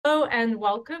Hello and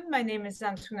welcome. My name is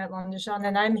Antoinette Landejan,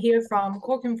 and I'm here from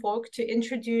Cork and Fork to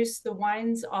introduce the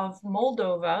wines of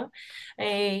Moldova,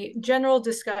 a general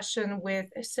discussion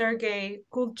with Serghei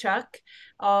Gulceac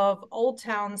of Old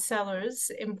Town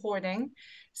Cellars Importing.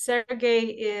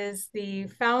 Serghei is the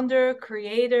founder,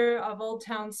 creator of Old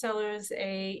Town Cellars,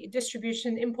 a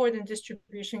import and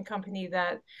distribution company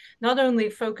that not only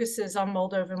focuses on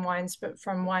Moldovan wines, but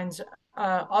from wines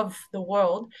of the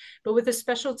world, but with a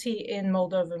specialty in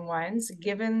Moldovan wines,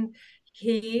 given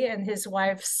he and his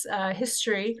wife's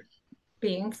history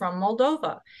being from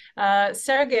Moldova.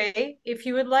 Serghei, if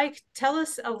you would like, tell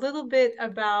us a little bit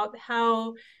about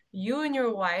how you and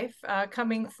your wife,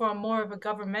 coming from more of a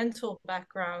governmental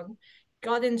background,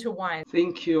 got into wine.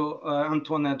 Thank you,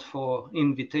 Antoinette, for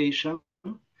invitation.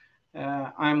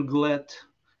 I'm glad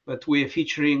that we are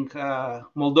featuring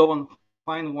Moldovan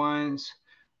fine wines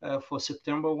for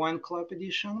September Wine Club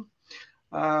edition.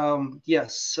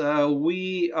 Yes,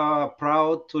 we are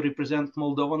proud to represent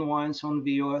Moldovan wines on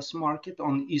the US market,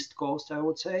 on East Coast, I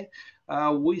would say.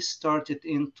 We started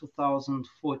in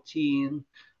 2014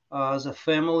 as a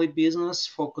family business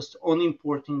focused on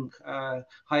importing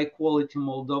high quality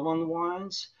Moldovan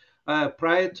wines.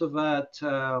 Prior to that,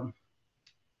 from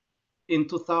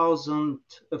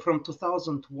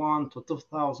 2001 to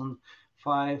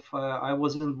 2005, I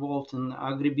was involved in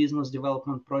agribusiness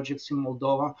development projects in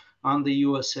Moldova under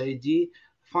USAID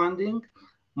funding.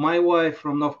 My wife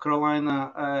from North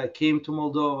Carolina came to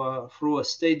Moldova through a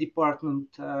State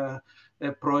Department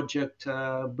project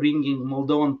bringing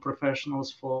Moldovan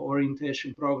professionals for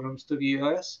orientation programs to the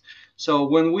US. So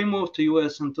when we moved to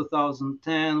US in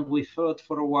 2010, we thought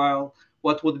for a while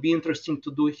what would be interesting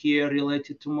to do here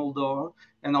related to Moldova,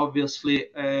 and obviously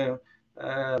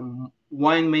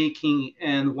winemaking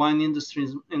and wine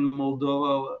industries in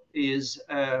Moldova is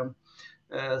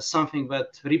something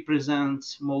that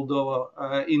represents Moldova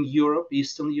in Europe,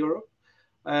 Eastern Europe.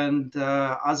 And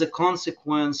as a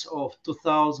consequence of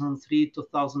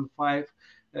 2003-2005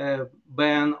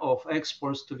 ban of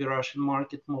exports to the Russian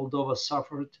market, Moldova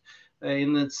suffered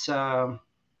in its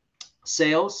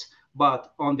sales.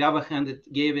 But on the other hand, it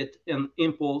gave it an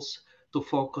impulse to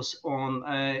focus on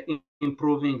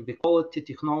improving the quality,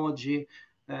 technology.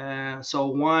 So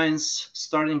wines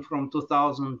starting from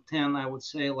 2010, I would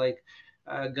say,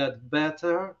 got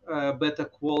better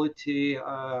quality,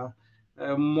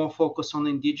 more focus on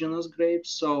indigenous grapes.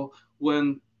 So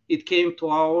when it came to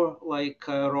our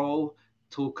role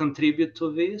to contribute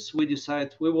to this, we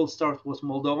decided we will start with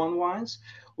Moldovan wines.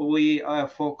 We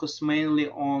focused mainly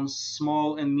on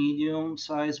small and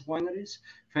medium-sized wineries,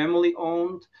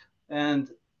 family-owned,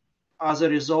 and as a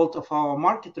result of our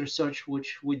market research,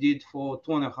 which we did for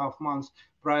 2.5 months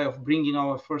prior of bringing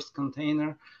our first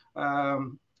container,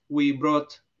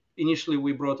 initially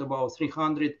we brought about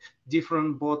 300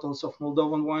 different bottles of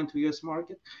Moldovan wine to US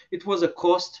market. It was a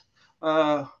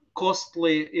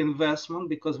costly investment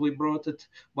because we brought it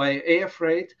by air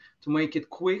freight to make it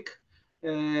quick.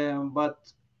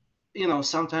 But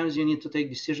sometimes you need to take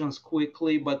decisions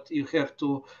quickly, but you have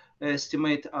to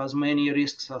estimate as many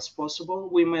risks as possible.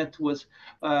 We met with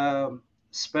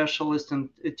specialists and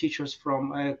teachers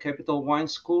from Capital Wine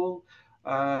School,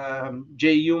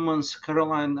 Jay Humans,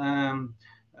 Caroline,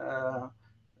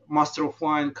 Master of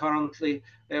Wine currently.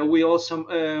 We also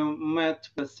met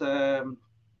with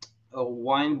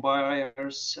wine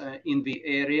buyers in the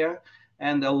area,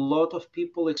 and a lot of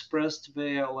people expressed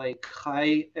their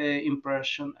high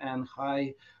impression and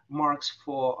high marks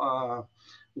for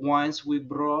wines we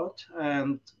brought.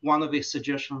 And one of the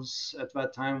suggestions at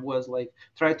that time was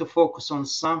try to focus on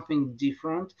something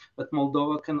different that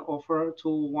Moldova can offer to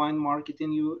wine market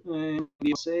in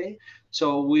USA.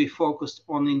 So we focused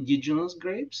on indigenous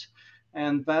grapes,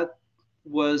 and that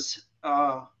was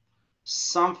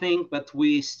something that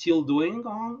we still doing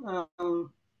on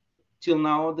till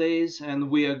nowadays, and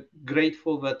we are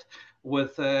grateful that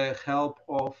with the help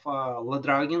of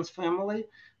Ladragin's family,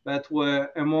 that were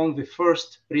among the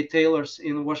first retailers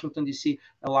in Washington, D.C.,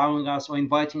 allowing us or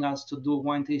inviting us to do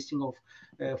wine tasting of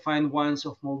fine wines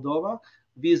of Moldova.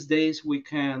 These days, we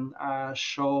can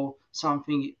show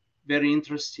something very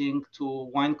interesting to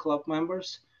wine club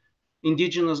members,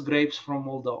 indigenous grapes from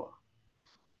Moldova.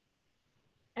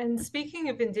 And speaking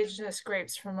of indigenous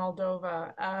grapes from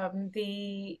Moldova,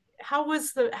 the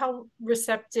how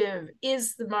receptive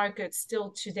is the market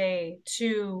still today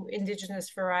to indigenous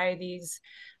varieties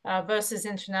versus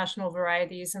international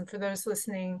varieties? And for those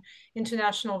listening,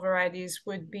 international varieties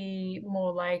would be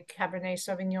more like Cabernet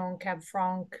Sauvignon, Cab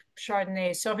Franc,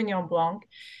 Chardonnay, Sauvignon Blanc.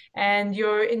 And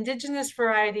your indigenous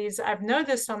varieties, I've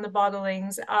noticed on the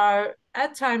bottlings, are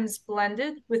at times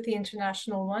blended with the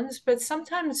international ones, but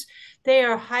sometimes they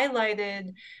are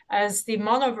highlighted as the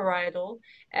monovarietal,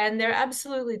 and they're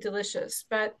absolutely delicious.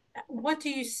 But what do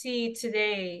you see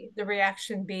today, the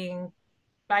reaction being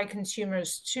by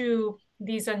consumers to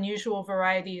these unusual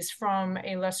varieties from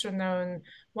a lesser known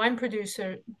wine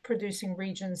producing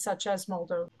region such as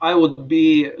Moldova? I would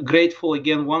be grateful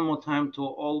again one more time to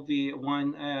all the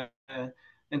wine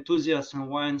enthusiasts and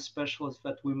wine specialists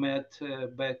that we met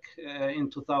back in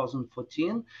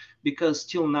 2014, because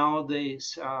still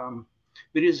nowadays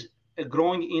there is a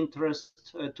growing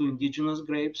interest to indigenous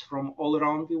grapes from all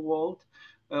around the world.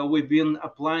 We've been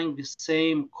applying the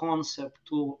same concept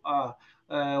to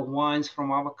wines from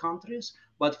other countries,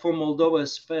 but for Moldova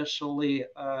especially,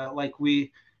 like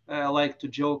we like to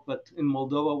joke that in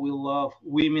Moldova we love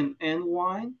women and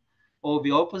wine, or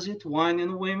the opposite, wine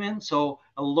and women. So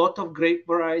a lot of grape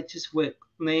varieties were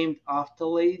named after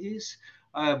ladies.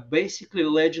 Basically,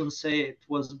 legends say it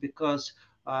was because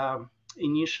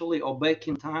initially or back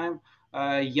in time,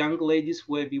 young ladies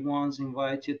were the ones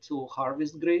invited to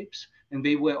harvest grapes, and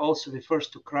they were also the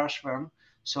first to crush them.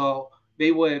 So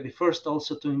they were the first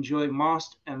also to enjoy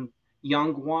must and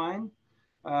young wine.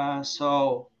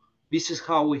 So this is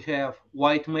how we have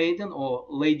White Maiden or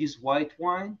Ladies White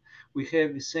Wine. We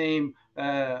have the same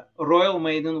Royal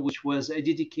Maiden, which was a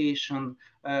dedication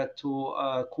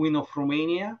to Queen of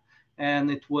Romania, and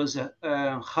it was a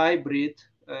hybrid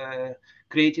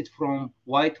created from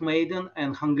White Maiden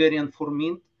and Hungarian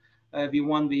Formint, the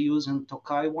one we use in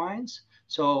Tokai wines.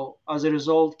 So as a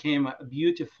result came a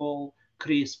beautiful,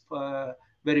 crisp,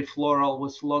 very floral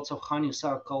with lots of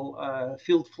honeysuckle,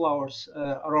 field flowers,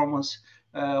 aromas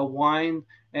wine,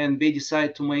 and they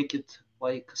decide to make it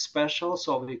like special,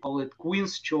 so we call it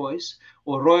Queen's Choice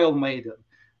or Royal Maiden.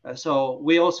 So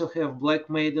we also have Black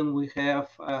Maiden, we have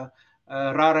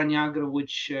Rara Neagră,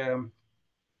 which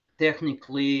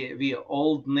technically the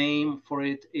old name for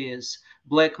it is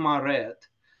Black Ma Red.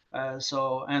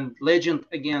 So, and legend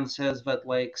again says that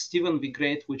like Stephen the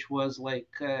Great, which was like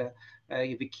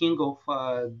the king of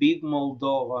big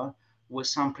Moldova, with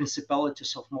some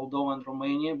principalities of Moldova and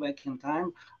Romania back in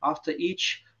time, after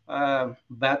each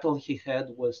battle he had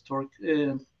with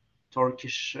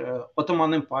Turkish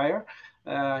Ottoman Empire,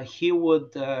 he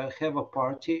would have a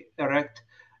party, erect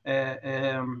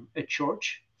a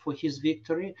church for his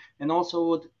victory, and also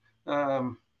would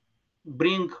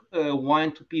bring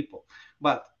wine to people.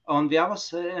 But on the other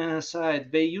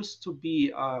side, they used to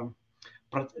be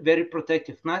very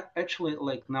protective, not actually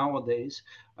like nowadays,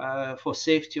 for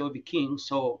safety of the king.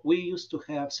 So we used to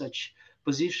have such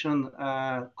position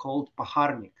called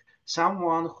paharnik,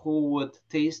 someone who would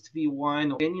taste the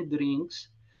wine or any drinks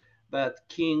that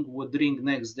king would drink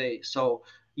next day. So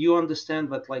you understand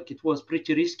that like it was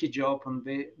pretty risky job, and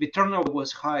the turnover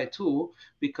was high too,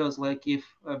 because like if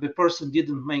the person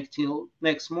didn't make till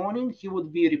next morning, he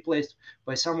would be replaced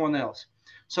by someone else.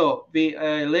 So the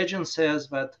legend says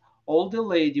that older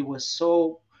lady was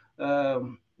so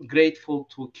grateful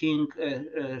to King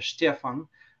Stefan,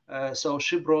 so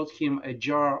she brought him a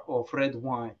jar of red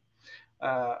wine.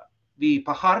 Uh, the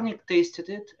Paharnik tasted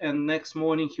it, and next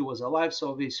morning he was alive,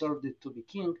 so they served it to the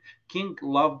king. King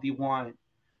loved the wine,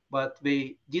 but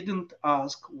they didn't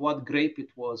ask what grape it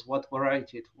was, what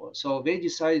variety it was. So they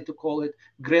decided to call it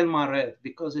Grandma Red,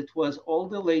 because it was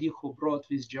older lady who brought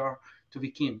this jar to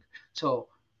the king. So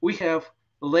we have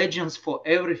legends for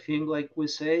everything, like we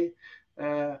say,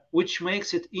 which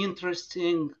makes it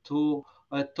interesting to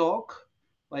talk.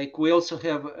 Like we also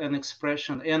have an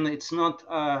expression, and it's not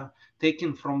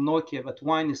taken from Nokia, that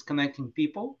wine is connecting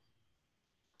people.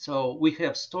 So we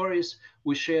have stories,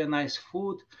 we share nice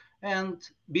food, and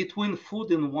between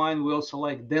food and wine, we also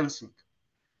like dancing.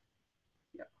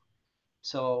 Yeah.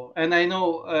 So, and I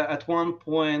know at one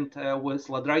point with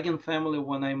Ladragin family,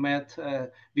 when I met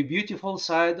the beautiful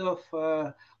side of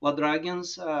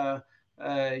Ladragins,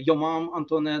 your mom,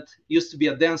 Antoinette, used to be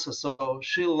a dancer, so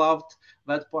she loved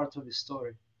that part of the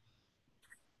story.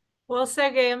 Well,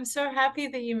 Sergey, I'm so happy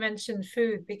that you mentioned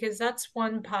food, because that's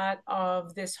one part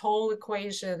of this whole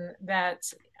equation that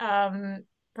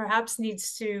perhaps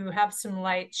needs to have some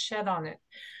light shed on it.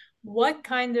 What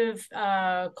kind of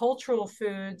cultural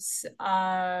foods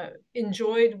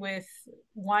enjoyed with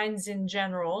wines in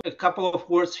general? A couple of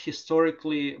words.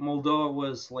 Historically, Moldova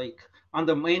was like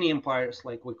under many empires,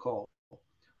 like we call.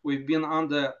 We've been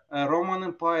under Roman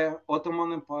Empire,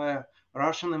 Ottoman Empire,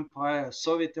 Russian Empire,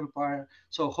 Soviet Empire.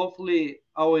 So hopefully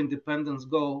our independence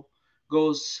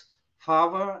goes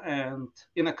further. And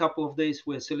in a couple of days,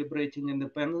 we're celebrating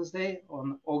Independence Day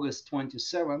on August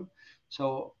 27th.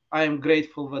 So I am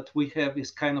grateful that we have this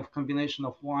kind of combination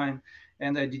of wine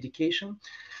and a dedication.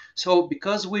 So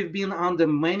because we've been under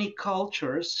many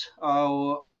cultures,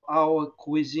 our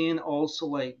cuisine also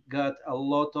like got a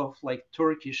lot of like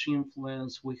Turkish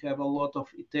influence. We have a lot of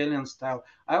Italian style.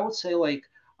 I would say like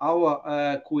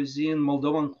our cuisine,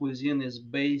 Moldovan cuisine, is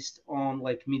based on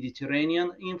like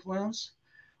Mediterranean influence.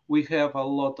 We have a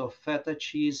lot of feta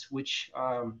cheese, which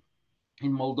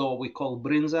in Moldova we call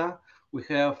brinza. We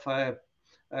have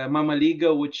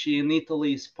mamaliga, which in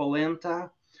Italy is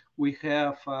polenta. We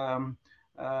have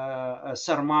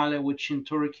sarmale, which in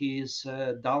Turkey is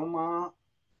dalma,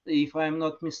 if I'm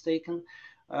not mistaken.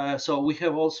 So we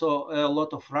have also a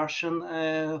lot of Russian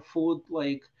food,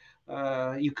 like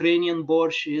Ukrainian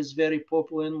borscht is very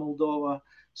popular in Moldova.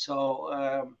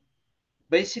 So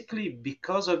basically,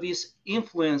 because of these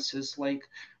influences, like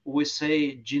we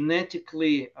say,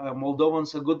 genetically,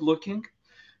 Moldovans are good looking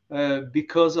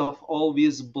because of all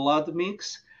this blood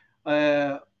mix.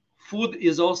 Uh, Food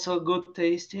is also good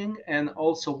tasting, and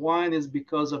also wine is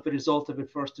because of the result of the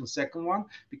first and second one.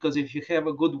 Because if you have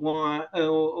a good wine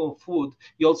food,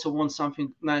 you also want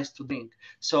something nice to drink.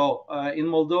 So in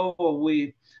Moldova,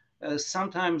 we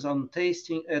sometimes on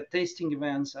tasting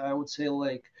events, I would say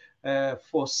like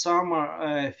for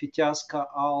summer, Fiteasca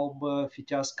Alba,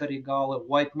 Fiteasca Regala,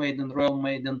 White Maiden, Royal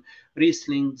Maiden,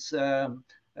 Rieslings,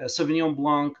 Sauvignon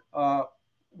Blanc,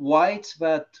 whites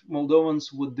that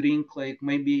Moldovans would drink, like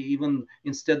maybe even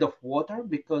instead of water,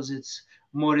 because it's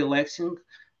more relaxing.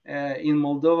 In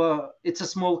Moldova, it's a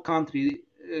small country.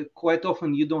 Quite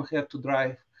often, you don't have to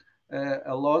drive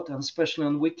a lot, and especially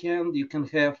on weekend, you can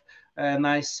have a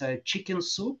nice chicken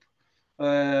soup,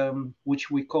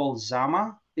 which we call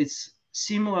zama. It's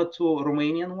similar to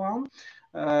Romanian one.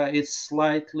 It's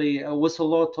slightly with a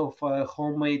lot of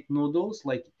homemade noodles,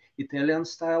 like Italian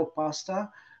style pasta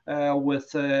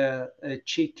with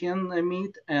chicken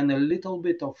meat and a little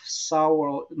bit of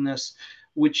sourness,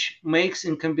 which makes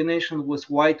in combination with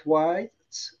white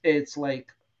whites, it's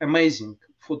like amazing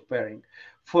food pairing.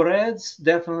 For reds,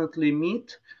 definitely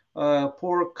meat,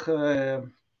 pork,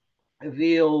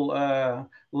 veal,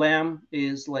 lamb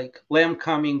is like lamb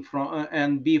coming from,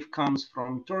 and beef comes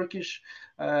from Turkish.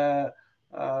 Uh,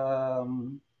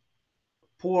 um,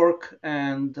 Pork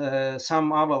and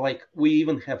some other, like we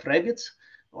even have rabbits,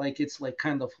 like it's like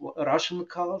kind of Russian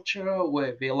culture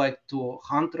where we like to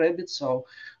hunt rabbits. So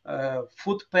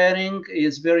food pairing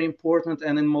is very important,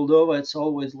 and in Moldova it's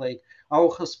always like our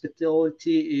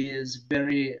hospitality is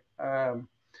very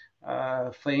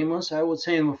famous. I would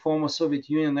say in the former Soviet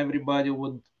Union, everybody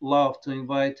would love to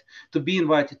be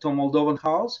invited to a Moldovan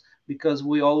house, because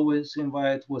we always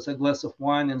invite with a glass of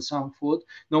wine and some food.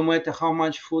 No matter how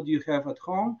much food you have at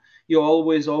home, you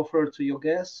always offer to your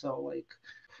guests. So like,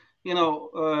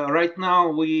 right now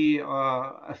we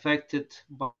are affected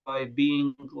by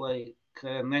being like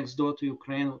next door to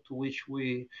Ukraine, to which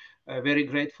we are very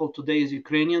grateful. Today is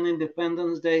Ukrainian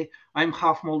Independence Day. I'm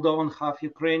half Moldovan, half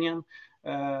Ukrainian.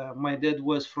 My dad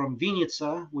was from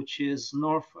Vinnytsia, which is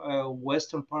north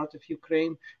western part of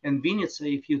Ukraine, and Vinnytsia,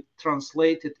 if you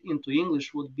translate it into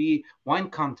English, would be wine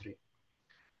country.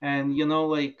 And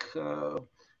like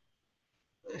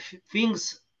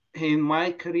things in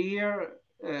my career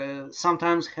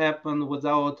sometimes happen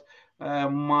without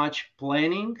much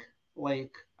planning.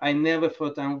 Like I never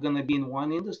thought I'm gonna be in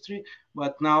one industry,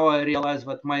 but now I realize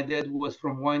that my dad was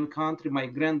from wine country. My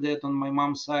granddad on my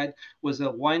mom's side was a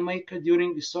winemaker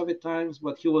during the Soviet times,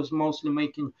 but he was mostly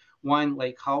making wine,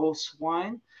 like house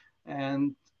wine.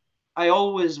 And I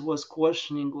always was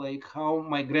questioning like how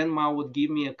my grandma would give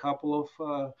me a couple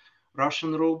of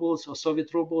Russian rubles or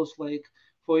Soviet rubles, like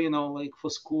for like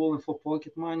for school and for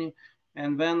pocket money.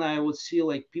 And then I would see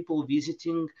like people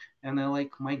visiting, and I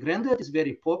like my granddad is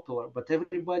very popular, but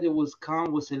everybody would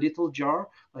come with a little jar,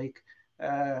 like,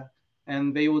 uh,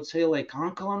 and they would say like,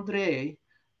 Uncle Andrei,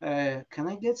 can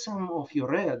I get some of your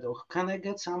red, or can I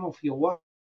get some of your white?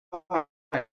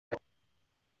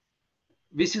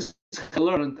 This is I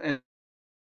learned,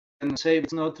 and say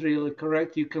it's not really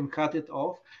correct, you can cut it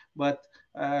off. But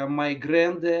my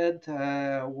granddad,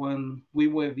 when we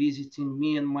were visiting,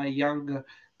 me and my younger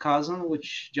cousin,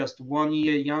 which just 1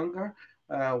 year younger,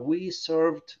 we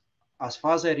served, as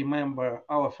far as I remember,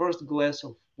 our first glass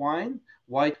of wine,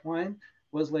 white wine,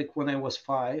 was like when I was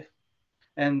 5.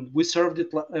 and we served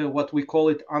it what we call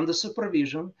it under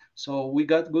supervision. So we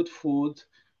got good food,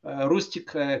 rustic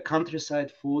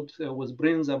countryside food with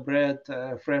brinza bread,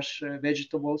 fresh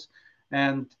vegetables,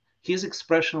 and his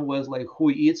expression was like, "Who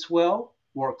eats well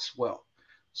works well."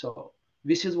 So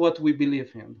this is what we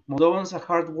believe in. Moldovans are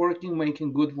hardworking,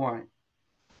 making good wine.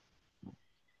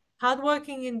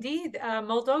 Hardworking indeed.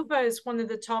 Moldova is one of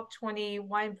the top 20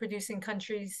 wine producing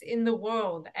countries in the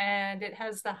world, and it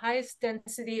has the highest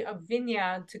density of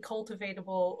vineyard to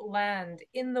cultivatable land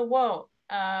in the world.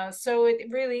 So it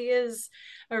really is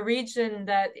a region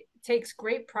that takes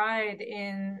great pride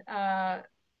in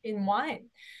wine.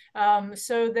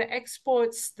 So the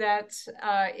exports that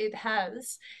it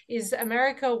has, is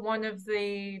America one of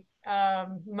the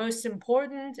most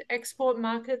important export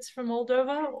markets for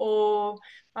Moldova, or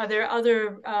are there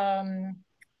other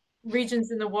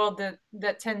regions in the world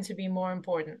that tend to be more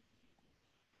important?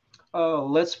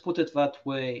 Let's put it that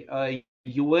way.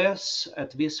 US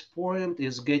at this point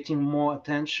is getting more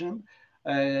attention.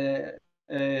 Uh,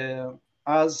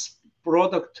 as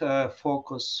product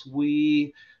focus,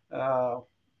 we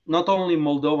not only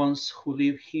Moldovans who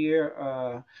live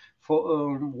here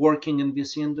working in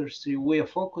this industry, we are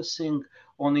focusing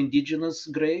on indigenous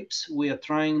grapes. We are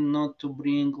trying not to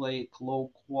bring like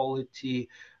low quality,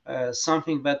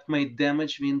 something that may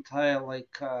damage the entire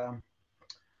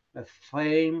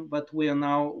fame, but we are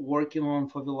now working on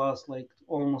for the last like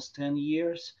almost 10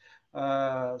 years.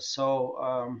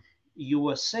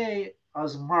 USA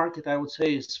as market, I would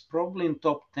say, is probably in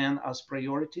top 10 as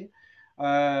priority,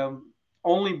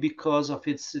 only because of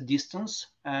its distance.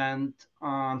 And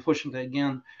unfortunately,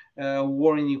 again,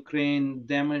 war in Ukraine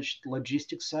damaged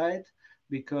logistic side,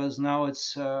 because now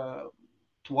it's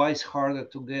twice harder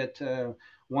to get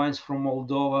wines from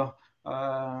Moldova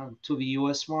to the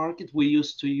US market. We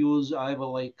used to use either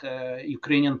like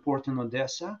Ukrainian port in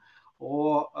Odessa,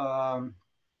 or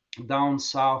down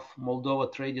south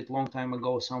Moldova traded long time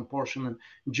ago some portion in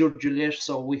Giurgiuleș.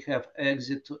 So we have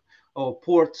exit or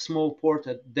port, small port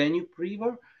at Danube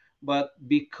River, but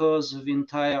because the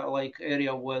entire like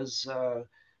area was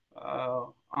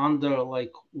under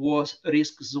like was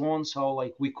risk zone, so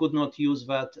like we could not use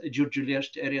that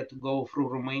Giurgiuleș area to go through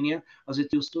Romania as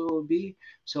it used to be.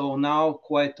 So now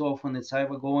quite often it's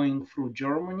either going through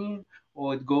Germany,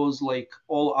 or it goes like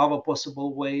all other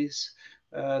possible ways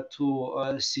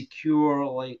to secure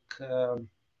like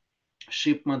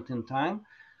shipment in time.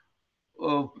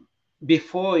 Uh,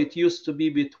 Before it used to be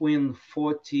between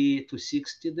 40 to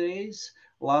 60 days.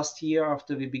 Last year,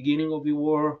 after the beginning of the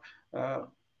war,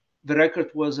 the record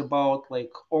was about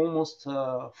like almost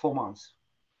 4 months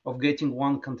of getting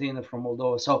one container from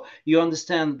Moldova. So you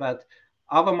understand that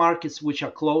other markets which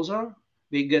are closer,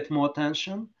 they get more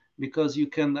attention because you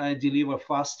can deliver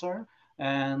faster.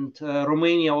 And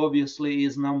Romania obviously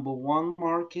is number one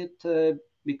market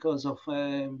because of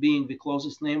being the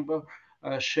closest neighbor,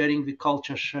 sharing the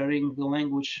culture, sharing the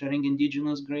language, sharing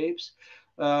indigenous grapes.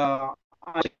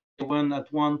 When at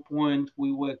one point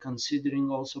we were considering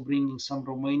also bringing some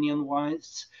Romanian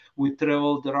wines, we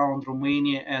traveled around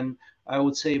Romania, and I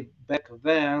would say back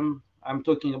then, I'm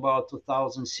talking about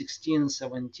 2016,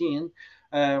 17,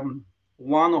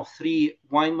 one of three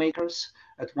winemakers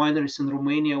at wineries in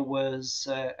Romania was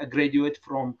a graduate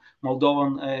from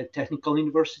Moldovan Technical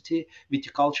University,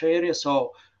 viticulture area.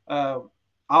 So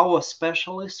our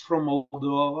specialists from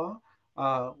Moldova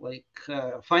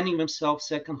finding themselves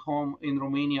second home in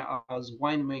Romania as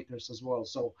winemakers as well.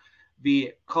 So the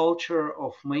culture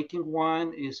of making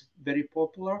wine is very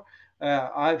popular.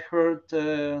 I've heard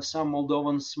some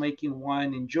Moldovans making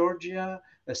wine in Georgia,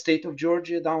 the state of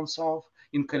Georgia down south,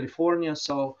 in California.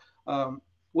 So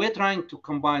we're trying to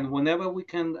combine whenever we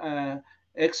can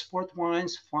export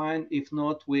wines, fine. If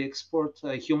not, we export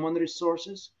human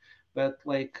resources, but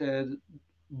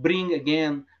bring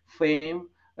again fame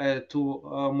to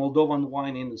Moldovan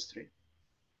wine industry.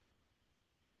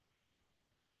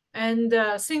 And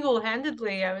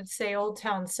single-handedly, I would say Old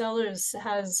Town Cellars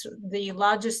has the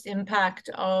largest impact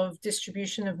of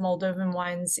distribution of Moldovan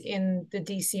wines in the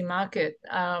DC market.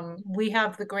 We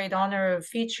have the great honor of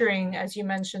featuring, as you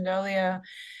mentioned earlier,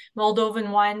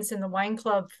 Moldovan wines in the wine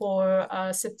club for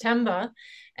September.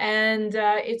 And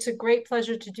it's a great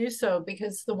pleasure to do so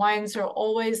because the wines are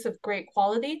always of great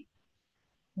quality.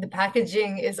 The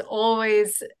packaging is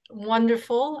always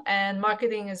wonderful, and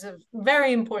marketing is a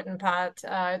very important part.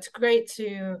 It's great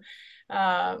to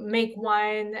make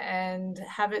wine and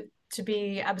have it to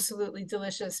be absolutely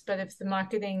delicious, but if the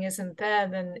marketing isn't there,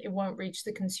 then it won't reach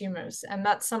the consumers. And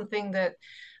that's something that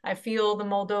I feel the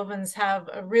Moldovans have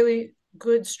a really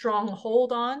good, strong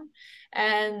hold on.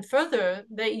 And further,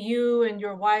 that you and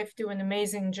your wife do an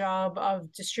amazing job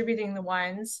of distributing the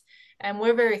wines. And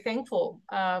we're very thankful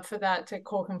for that at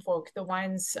Cork and Fork. The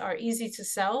wines are easy to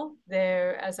sell.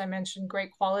 They're, as I mentioned,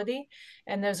 great quality.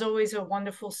 And there's always a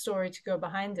wonderful story to go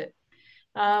behind it.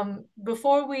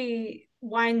 Before we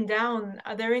wind down,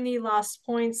 are there any last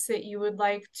points that you would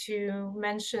like to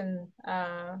mention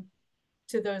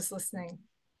to those listening?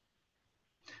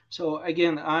 So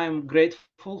again, I'm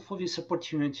grateful for this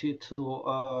opportunity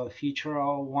to feature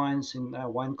our wines in a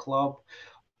wine club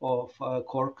of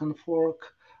Cork and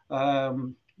Fork.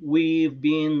 We've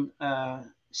been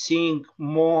seeing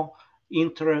more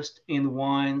interest in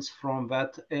wines from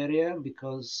that area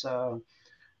because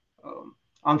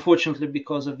unfortunately,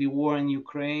 because of the war in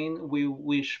Ukraine, we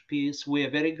wish peace. We are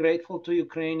very grateful to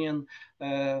Ukrainian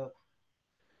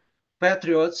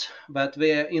patriots, but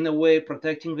they are in a way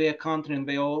protecting their country, and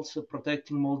they are also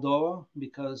protecting Moldova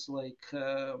because, like,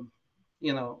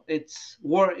 it's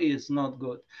war is not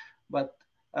good. But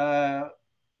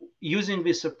using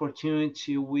this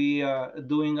opportunity, we are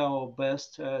doing our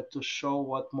best to show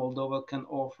what Moldova can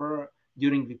offer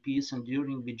during the peace and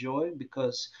during the joy,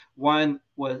 because wine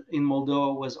was in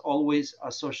Moldova was always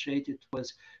associated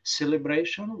with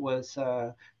celebration, with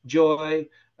joy.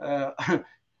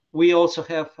 We also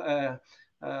have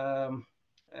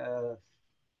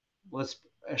was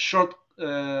a short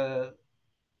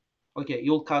okay,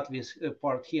 you'll cut this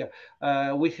part here.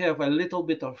 We have a little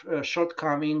bit of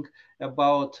shortcoming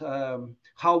about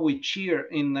how we cheer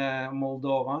in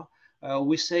Moldova.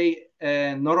 We say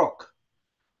norok,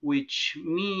 which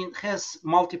has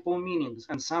multiple meanings,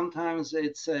 and sometimes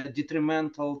it's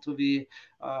detrimental to the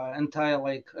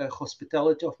entire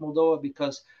hospitality of Moldova,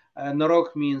 because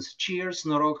norok means cheers,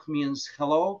 norok means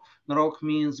hello, norok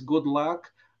means good luck,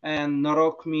 and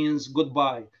norok means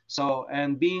goodbye. So,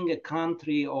 and being a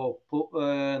country or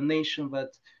nation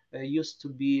that used to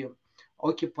be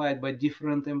occupied by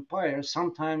different empires,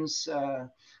 sometimes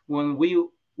when we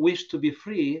wish to be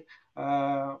free,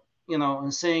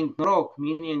 and saying norok,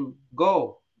 meaning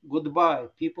go, goodbye,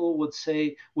 people would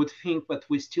think that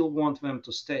we still want them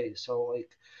to stay. So,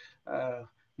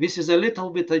 this is a little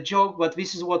bit a joke, but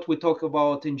this is what we talk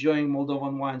about enjoying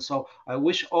Moldovan wine. So I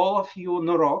wish all of you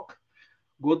norok,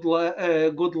 good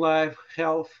life,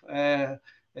 health,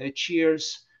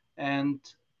 cheers, and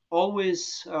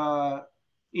always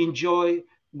enjoy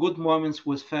good moments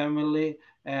with family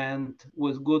and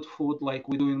with good food like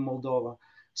we do in Moldova.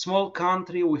 Small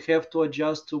country, we have to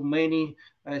adjust to many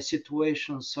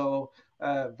situations, so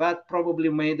that probably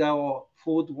made our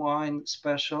food wine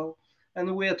special.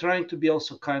 And we are trying to be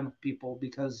also kind of people,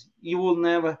 because you will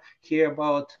never hear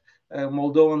about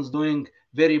Moldovans doing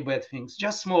very bad things,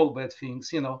 just small bad things,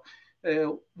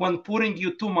 when pouring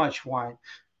you too much wine.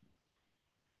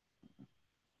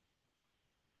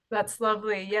 That's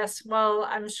lovely. Yes. Well,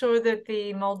 I'm sure that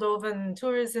the Moldovan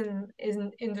tourism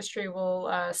industry will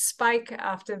spike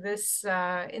after this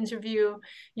interview.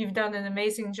 You've done an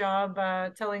amazing job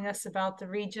telling us about the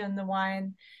region, the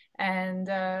wine, and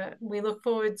we look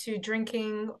forward to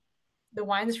drinking the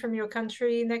wines from your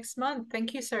country next month.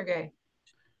 Thank you, Serghei.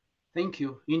 Thank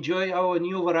you. Enjoy our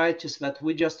new varieties that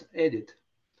we just added.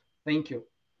 Thank you.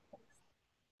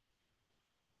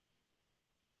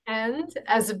 And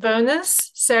as a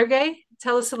bonus, Serghei,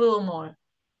 tell us a little more.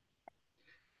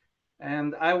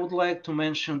 And I would like to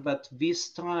mention that this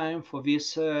time, for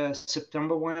this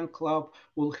September Wine Club,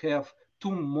 we'll have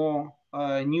two more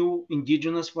new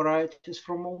indigenous varieties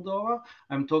from Moldova.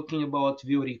 I'm talking about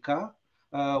Viorica,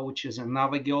 which is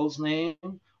another girl's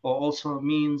name, or also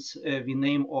means the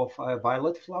name of a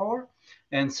violet flower.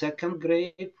 And second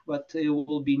grape that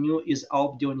will be new is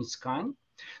Alp Dionitscan.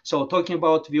 So talking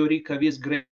about Viorica, this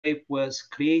grape was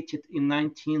created in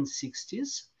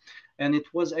 1960s, and it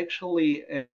was actually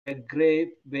a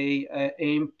grape they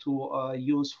aimed to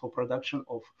use for production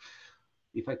of,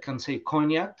 if I can say,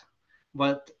 cognac.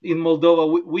 But in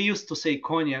Moldova, we used to say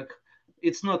cognac.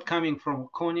 It's not coming from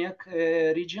cognac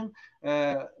region.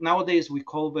 Nowadays, we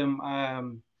call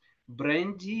them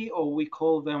brandy, or we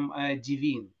call them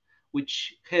divine,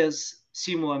 which has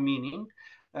similar meaning.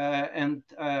 And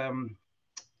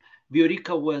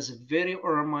Viorica was a very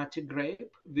aromatic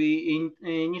grape. The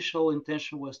initial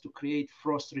intention was to create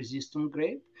frost-resistant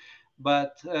grape,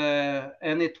 but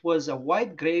and it was a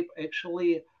white grape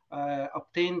actually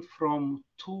obtained from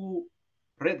two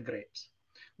red grapes.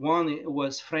 One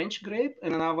was French grape,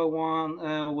 and another one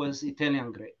was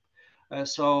Italian grape.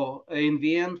 So in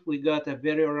the end, we got a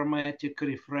very aromatic,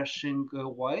 refreshing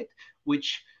white,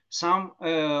 which some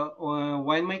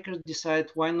winemakers decide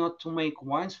why not to make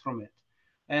wines from it.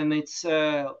 and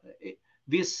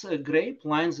this grape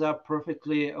lines up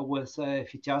perfectly with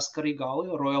Fiteasca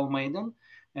Regalia, Royal Maiden,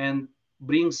 and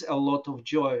brings a lot of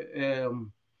joy.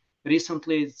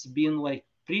 Recently, it's been like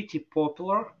pretty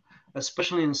popular,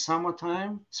 especially in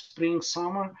summertime, spring,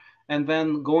 summer, and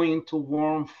then going into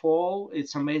warm fall.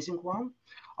 It's amazing one.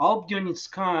 Alp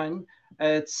Dionitsky,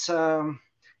 it's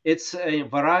it's a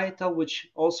varietal which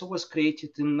also was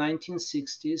created in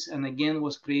 1960s and again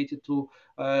was created to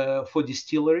for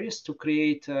distilleries to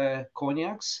create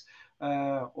cognacs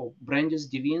or brandies,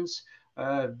 divines.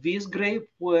 This grape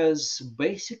was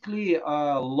basically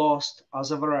lost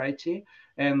as a variety,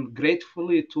 and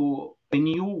gratefully to a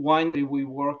new winery we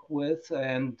work with,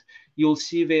 and you'll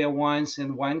see their wines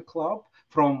in Wine Club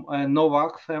from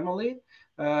Novak family.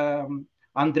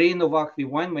 Andrei Novak, the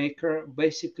winemaker,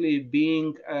 basically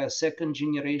being a second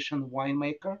generation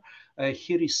winemaker,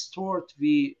 he restored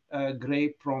the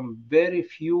grape from very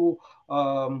few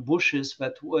bushes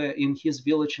that were in his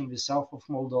village in the south of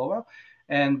Moldova.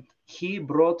 And he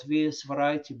brought this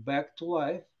variety back to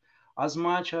life as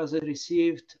much as it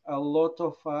received a lot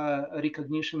of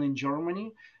recognition in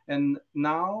Germany. And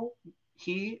now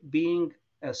he, being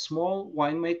a small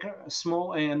winemaker, a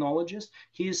small enologist,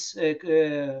 he's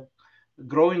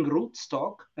growing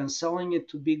rootstock and selling it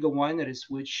to bigger wineries,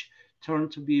 which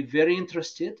turned to be very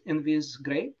interested in this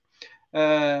grape.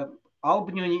 Uh,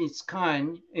 Albanian in its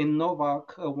kind in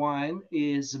Novak wine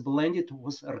is blended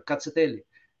with Rkatsiteli,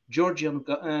 Georgian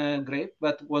grape,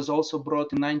 that was also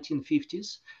brought in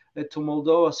 1950s to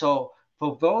Moldova. So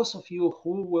for those of you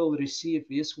who will receive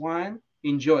this wine,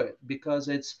 enjoy it because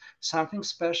it's something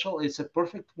special. It's a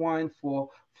perfect wine for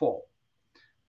fall.